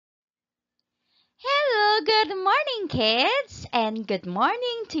Good morning, kids, and good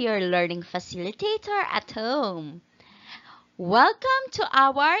morning to your learning facilitator at home. Welcome to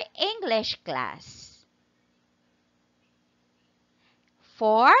our English class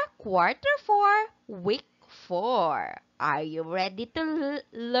for quarter 4, week 4. Are you ready to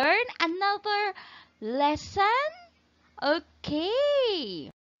learn another lesson?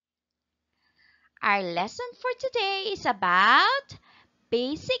 Okay. Our lesson for today is about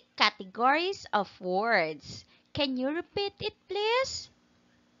basic categories of words. Can you repeat it, please?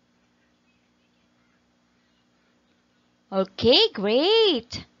 Okay,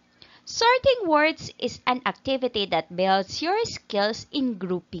 great. Sorting words is an activity that builds your skills in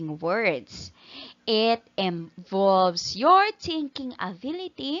grouping words. It involves your thinking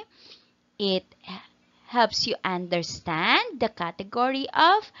ability. It helps you understand the category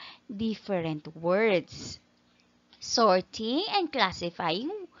of different words. Sorting and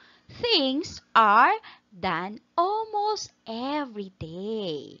classifying things are done almost every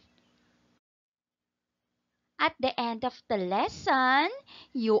day. At the end of the lesson,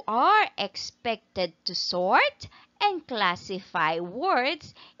 you are expected to sort and classify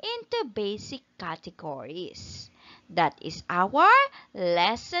words into basic categories. That is our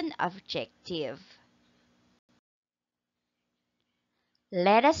lesson objective.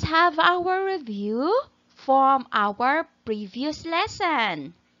 Let us have our review from our previous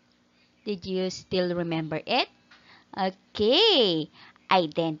lesson. Did you still remember it? Okay.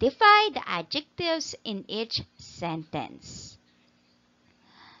 Identify the adjectives in each sentence.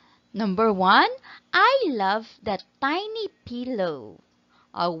 Number 1, I love the tiny pillow.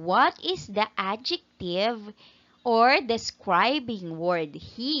 What is the adjective or describing word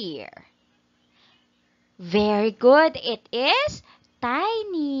here? Very good. It is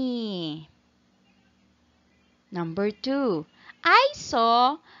tiny. Number 2, I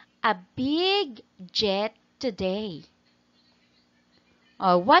saw a big jet today.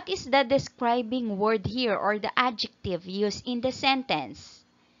 What is the describing word here or the adjective used in the sentence?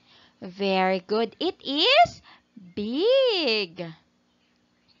 Very good. It is big.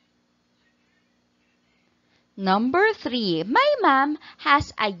 Number 3, my mom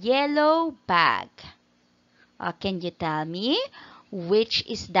has a yellow bag. Can you tell me which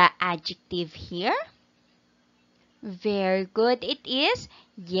is the adjective here? Very good. It is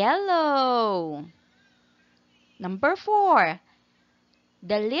yellow. Number 4,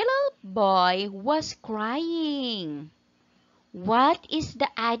 the little boy was crying. What is the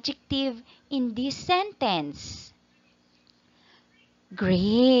adjective in this sentence?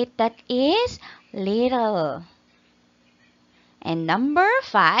 Great, that is little. And number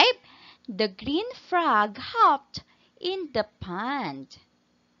 5, the green frog hopped in the pond.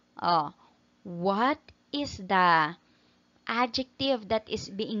 What is the adjective that is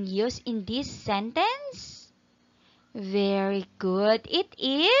being used in this sentence? Very good, it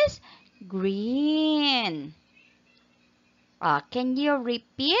is green. Can you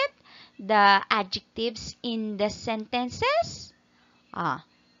repeat the adjectives in the sentences?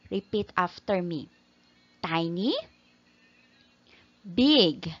 Repeat after me. Tiny,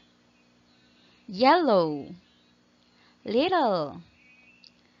 big, yellow, little,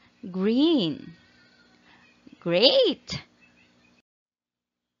 green. Great!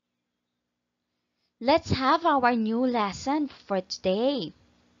 Let's have our new lesson for today.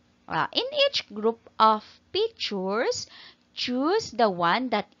 In each group of pictures, choose the one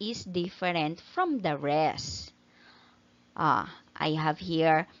that is different from the rest. I have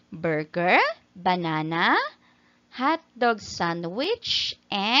here burger, banana, hot dog sandwich,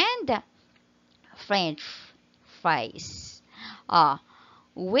 and French fries.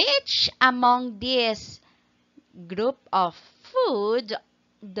 Which among this group of food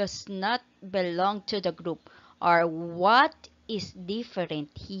does not belong to the group, or what is different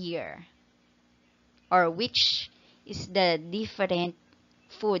here? Or which is the different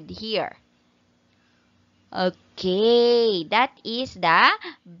food here? Okay, that is the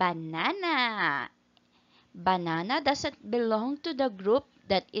banana. Banana doesn't belong to the group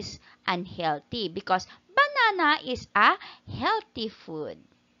that is unhealthy because banana is a healthy food.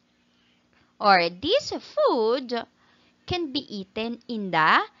 Or this food can be eaten in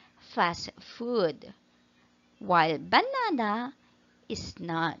the fast food, while banana is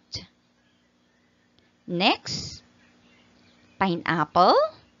not. Next, pineapple,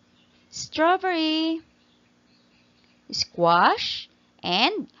 strawberry, squash,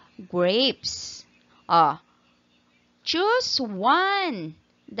 and grapes. Choose one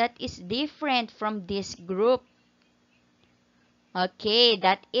that is different from this group. Okay,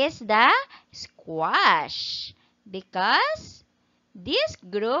 that is the squash, because this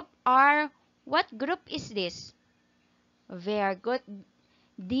group are What group is this? Very good.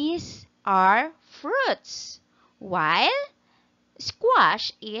 These are fruits, while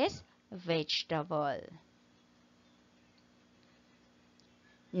squash is vegetable.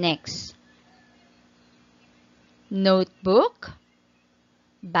 Next, notebook,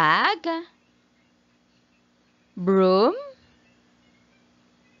 bag, broom,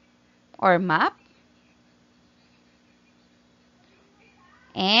 or map,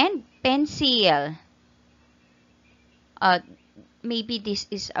 and pencil. Uh, Maybe this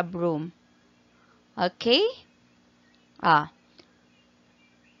is a broom. Okay? Ah,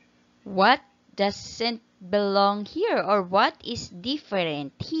 what doesn't belong here, or what is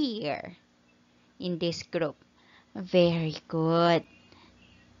different here in this group? Very good.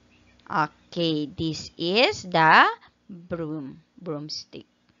 Okay, this is the broomstick.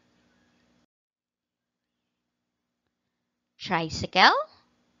 Tricycle,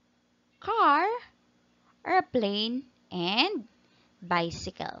 car, airplane, and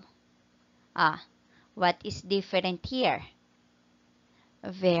bicycle. Ah, what is different here?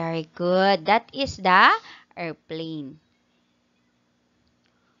 Very good. That is the airplane.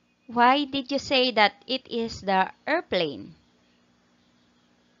 Why did you say that it is the airplane?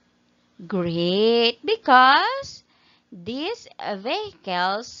 Great, because these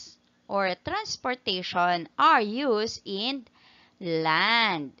vehicles or transportation are used in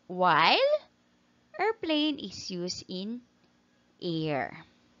land, while airplane is used in air.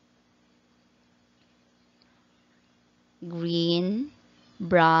 Green,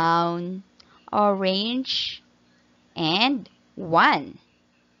 brown, orange, and one.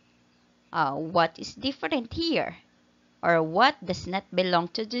 What is different here? Or what does not belong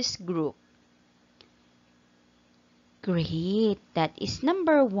to this group? Great, that is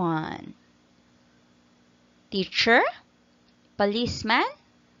number 1. Teacher, policeman,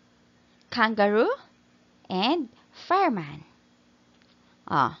 kangaroo, and fireman.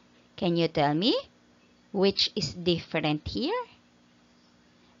 Can you tell me which is different here?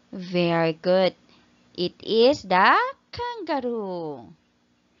 Very good. It is the kangaroo.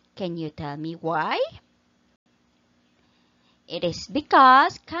 Can you tell me why? It is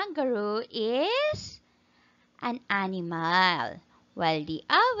because kangaroo is an animal, while the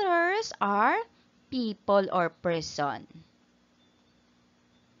others are people or person.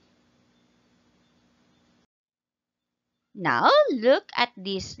 Now, look at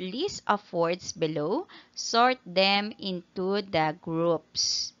this list of words below. Sort them into the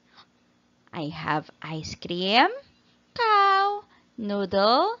groups. I have ice cream, cow,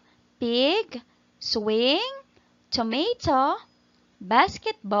 noodle, pig, swing, tomato,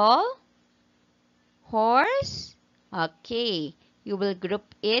 basketball, horse. Okay, you will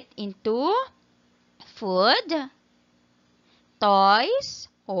group it into food, toys,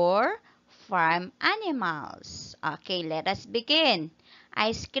 or farm animals. Okay, let us begin.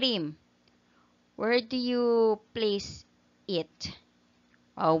 Ice cream. Where do you place it?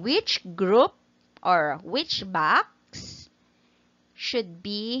 Which group or which box should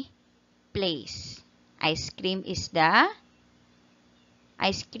be placed? Ice cream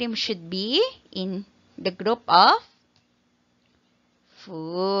should be in the group of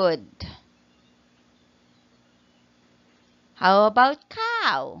food. How about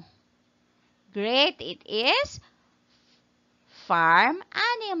cow? Great, it is farm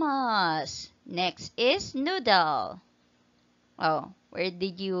animals. Next is noodle. Where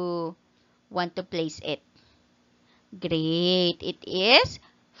did you want to place it? Great, it is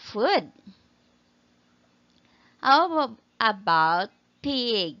food. How about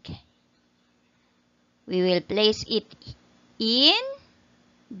pig? We will place it in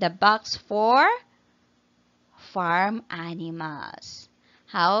the box for farm animals.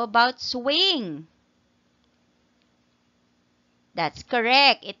 How about swing? That's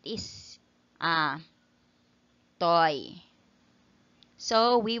correct. It is a toy.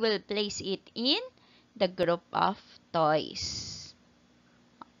 So we will place it in the group of toys.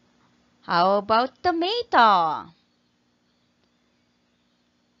 How about tomato?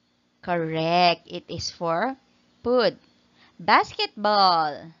 Correct. It is for food.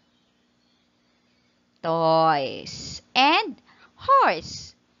 Basketball. Toys. And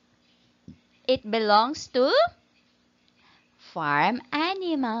horse. It belongs to farm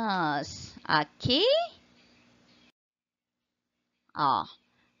animals. Okay?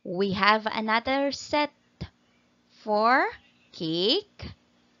 We have another set for cake,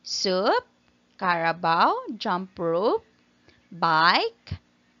 soup, carabao, jump rope, bike,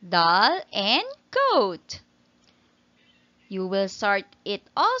 doll, and goat. You will sort it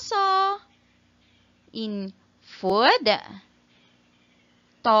also in food,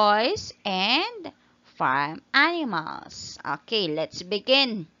 toys, and farm animals. Okay, let's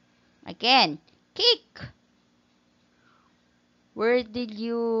begin. Again, cake. Where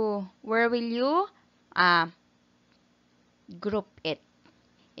will you group it?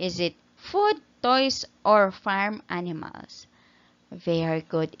 Is it food, toys, or farm animals? Very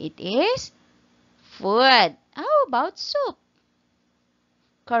good. It is food. How about soup?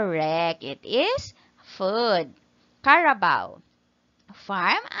 Correct. It is food. Carabao.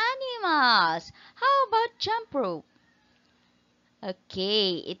 Farm animals. How about jump rope?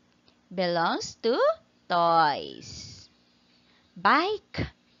 Okay, it belongs to toys. Bike.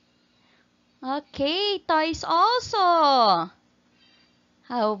 Okay, toys also.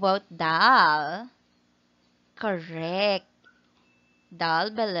 How about doll? Correct.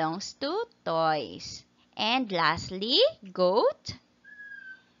 Doll belongs to toys. And lastly, goat.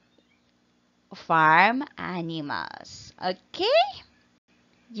 Farm animals. Okay,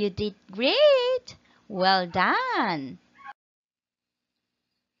 you did great. Well done.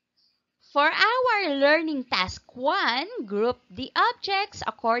 For our learning task 1, group the objects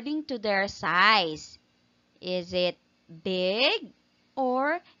according to their size. Is it big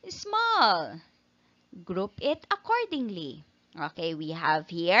or small? Group it accordingly. Okay, we have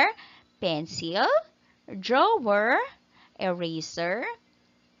here pencil, drawer, eraser,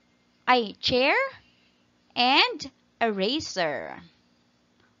 a chair, and eraser.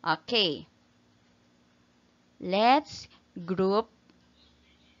 Okay, let's group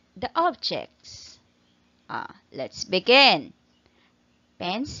the objects. Let's begin.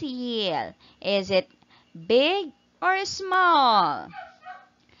 Pencil. Is it big or small?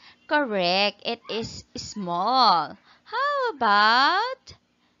 Correct, it is small. How about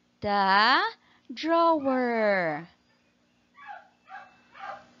the drawer?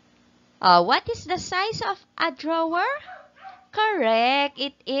 What is the size of a drawer? Correct,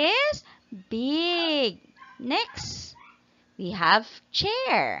 it is big. Next, we have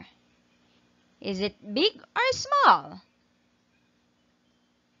chair. Is it big or small?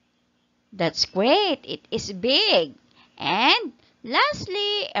 That's great, it is big. And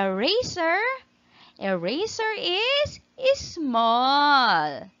lastly, eraser. Eraser is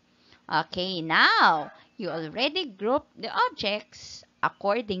small. Okay, now you already grouped the objects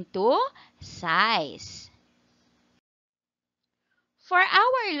according to size. For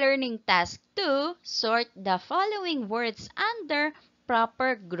our learning task 2, sort the following words under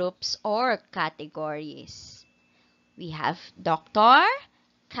proper groups or categories. We have doctor,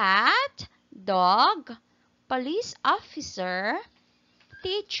 cat, dog, police officer,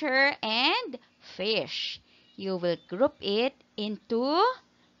 teacher, and fish. You will group it into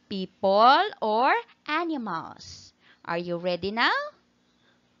people or animals. Are you ready now?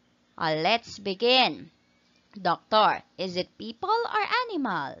 Let's begin. Doctor, is it people or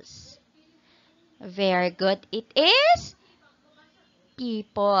animals? Very good. It is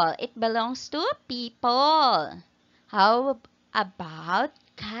people. It belongs to people. How about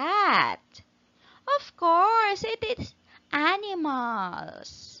cat? Of course, it is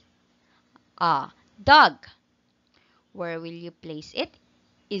animals. Dog. Where will you place it?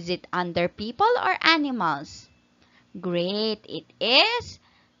 Is it under people or animals? Great, it is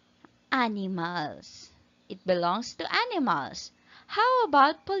animals. It belongs to animals. How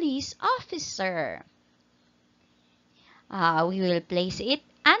about police officer? We will place it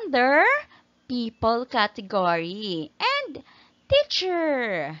under people category. And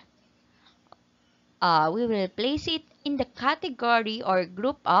teacher. We will place it in the category or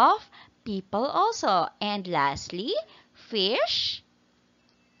group of people also. And lastly, fish.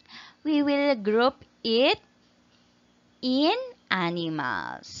 We will group it in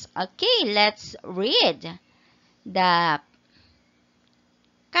animals. Okay, let's read. The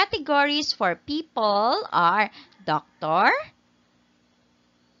categories for people are doctor,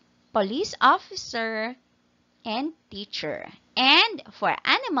 police officer, and teacher. And for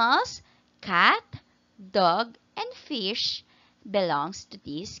animals, cat, dog, and fish belongs to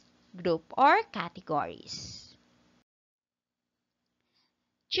this group or categories.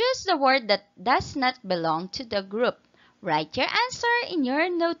 Choose the word that does not belong to the group. Write your answer in your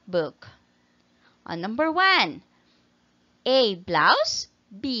notebook. Number 1, A, blouse,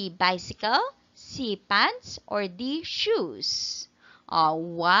 B, bicycle, C, pants, or D, shoes.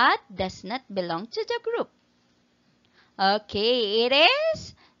 What does not belong to the group? Okay, it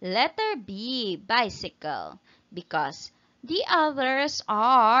is letter B, bicycle, because the others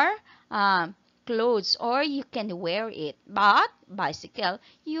are clothes or you can wear it, but bicycle,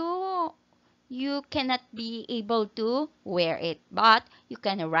 you cannot be able to wear it, but you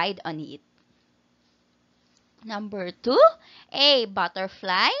can ride on it. Number 2, A,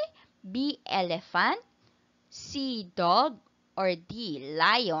 butterfly, B, elephant, C, dog, or D,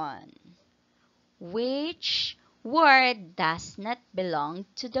 lion. Which word does not belong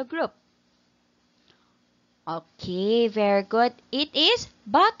to the group? Okay, very good. It is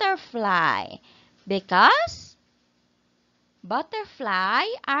butterfly because butterfly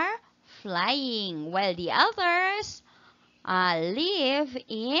are flying while the others live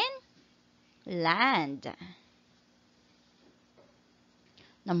in land.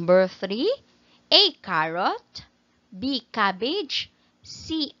 Number 3, A, carrot, B, cabbage,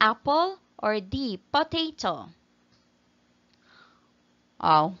 C, apple, or D, potato.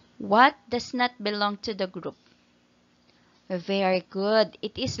 Oh, what does not belong to the group? Very good.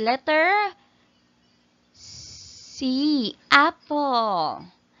 It is letter C, apple.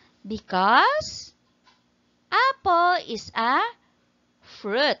 Because apple is a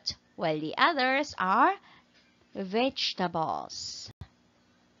fruit, while the others are vegetables.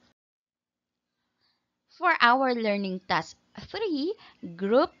 For our learning task 3,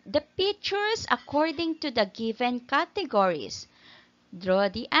 group the pictures according to the given categories. Draw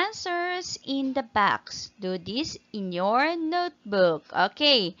the answers in the box. Do this in your notebook.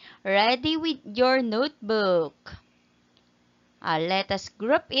 Okay, ready with your notebook. Let us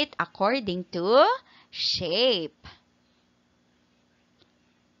group it according to shape.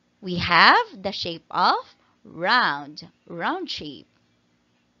 We have the shape of round shape.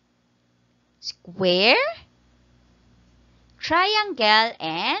 Square, triangle,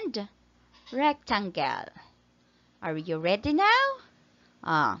 and rectangle. Are you ready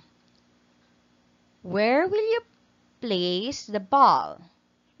now? Where will you place the ball?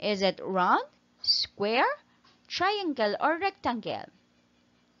 Is it round, square, triangle, or rectangle?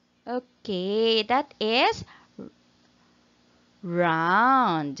 Okay, that is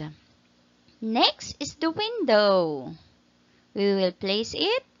round. Next is the window. We will place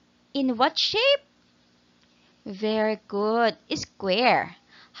it in what shape? Very good, square.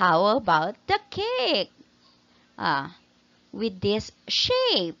 How about the cake? With this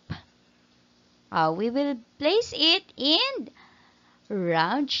shape. We will place it in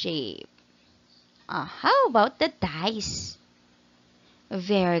round shape. How about the dice?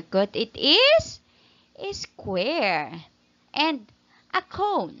 Very good, it is a square. And a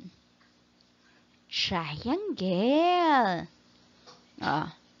cone. Triangle.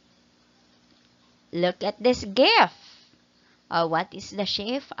 Look at this gift. What is the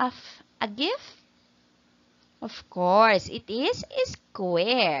shape of a gift? Of course, it is a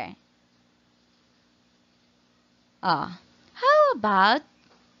square. How about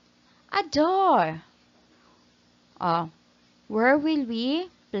a door? Where will we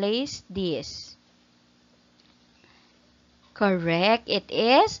place this? Correct, it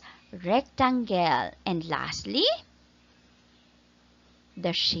is rectangle. And lastly,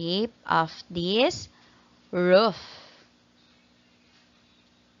 the shape of this roof.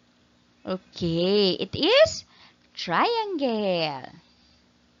 Okay, it is triangle.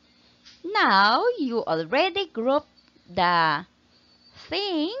 Now, you already grouped the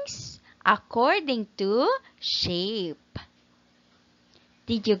things according to shape.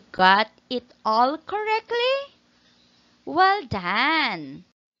 Did you got it all correctly? Well done.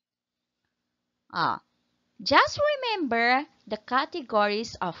 Just remember the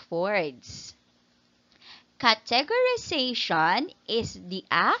categories of words. Categorization is the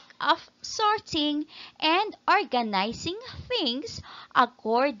act of sorting and organizing things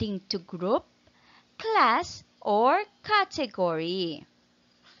according to group, class, or category.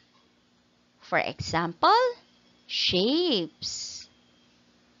 For example, shapes,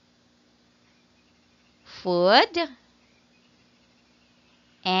 food,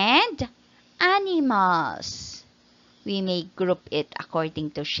 and animals. We may group it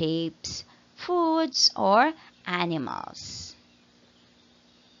according to shapes, foods, or animals.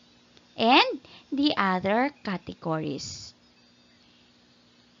 And the other categories.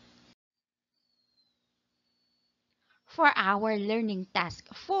 For our learning task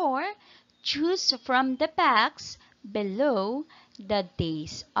 4, choose from the box below the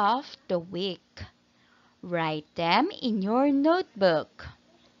days of the week. Write them in your notebook.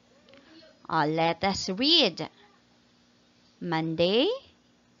 Let us read. Monday,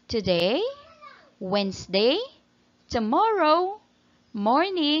 today, Wednesday, tomorrow,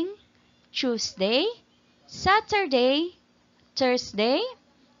 morning, Tuesday, Saturday, Thursday,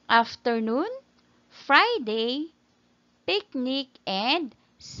 afternoon, Friday, picnic, and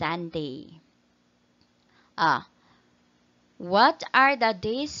Sunday. What are the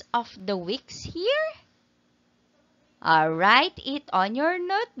days of the weeks here? Write it on your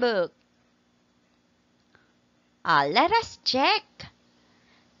notebook. Let us check.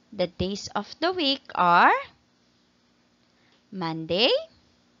 The days of the week are Monday.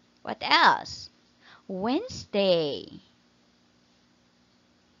 What else? Wednesday.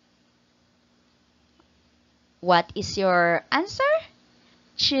 What is your answer?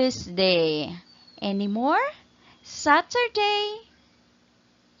 Tuesday. Any more? Saturday,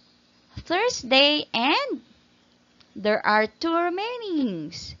 Thursday, and there are two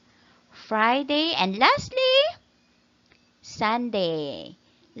remainings. Friday, and lastly, Sunday.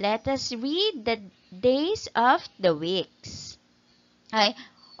 Let us read the days of the weeks. Okay,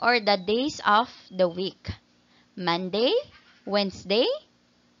 or the days of the week. Monday, Wednesday,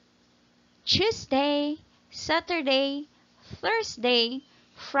 Tuesday, Saturday, Thursday,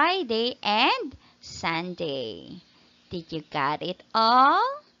 Friday, and Sunday. Did you got it all?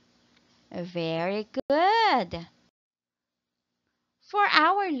 Very good. For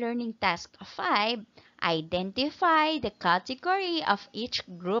our learning task 5, identify the category of each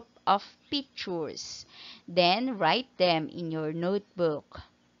group of pictures. Then write them in your notebook.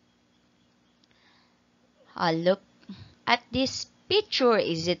 Look at this picture.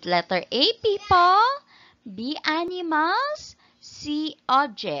 Is it letter A, people? B, animals? C,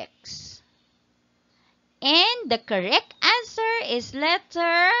 objects? And the correct answer is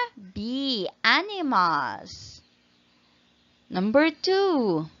letter B, animals. Number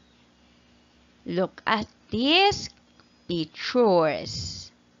 2. Look at these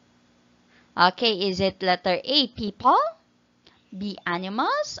pictures. Okay, is it letter A, people? B,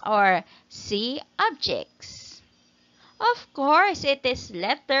 animals? Or C, objects? Of course, it is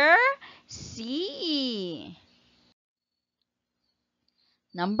letter C.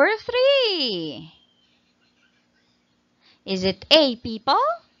 Number 3. Is it A, people?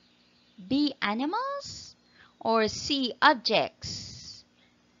 B, animals? Or C, objects?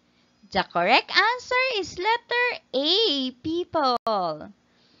 The correct answer is letter A, people.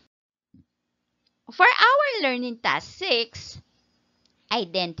 For our learning task 6,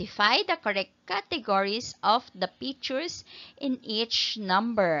 identify the correct categories of the pictures in each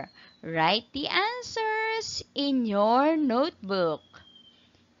number. Write the answers in your notebook.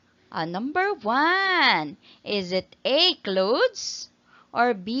 Number 1. Is it A, clothes?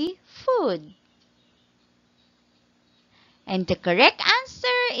 Or B, food? And the correct answer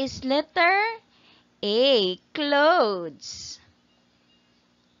is letter A, clothes.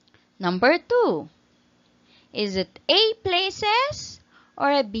 Number 2. Is it A, places?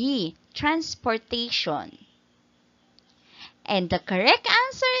 Or B, transportation? And the correct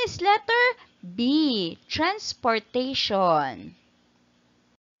answer is letter B, transportation.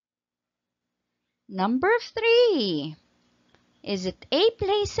 Number 3. Is it A,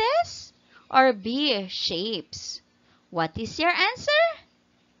 places? Or B, shapes? What is your answer?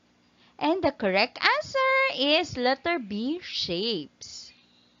 And the correct answer is letter B, shapes.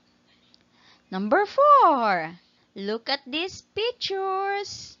 Number 4. Look at these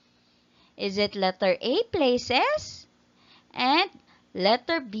pictures. Is it letter A, places? And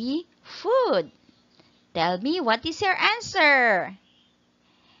letter B, food? Tell me, what is your answer?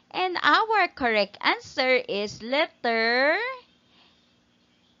 And our correct answer is letter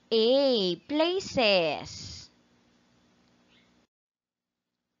A, places.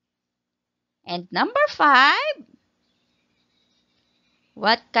 And number 5,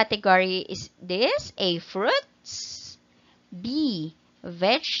 what category is this? A, fruits? B,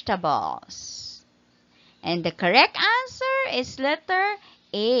 vegetables? And the correct answer is letter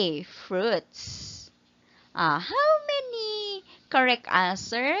A, fruits. How many correct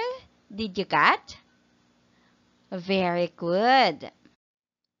answers did you get? Very good.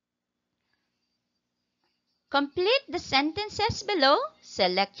 Complete the sentences below.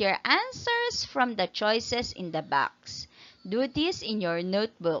 Select your answers from the choices in the box. Do this in your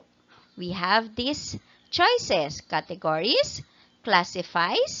notebook. We have these choices: categories,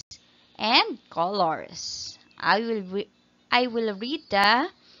 classifies, and colors. I will read the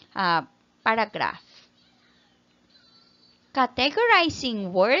paragraph.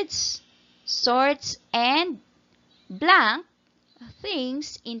 Categorizing words, sorts, and blank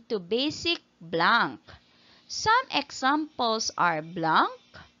things into basic blank. Some examples are blank,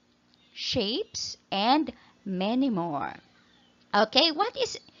 shapes, and many more. Okay, what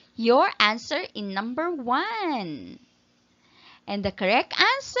is your answer in number 1? And the correct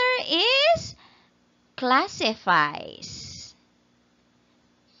answer is classifies.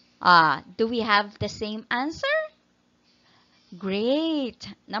 Do we have the same answer? Great.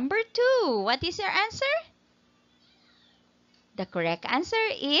 Number 2, what is your answer? The correct answer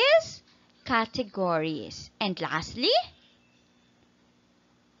is categories. And lastly,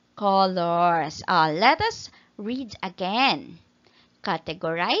 colors. Let us read again.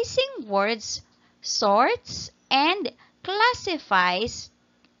 Categorizing words sorts and classifies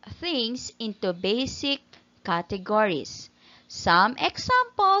things into basic categories. Some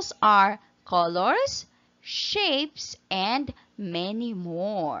examples are colors, shapes, and many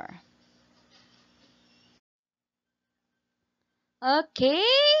more. Okay,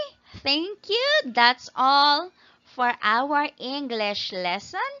 thank you. That's all for our English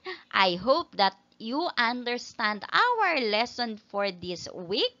lesson. I hope that you understand our lesson for this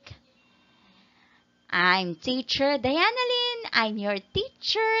week. I'm Teacher Dianalyn. I'm your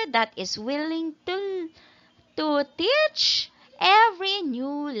teacher that is willing to teach every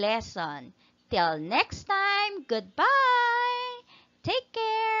new lesson. Till next time, goodbye. Take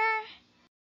care.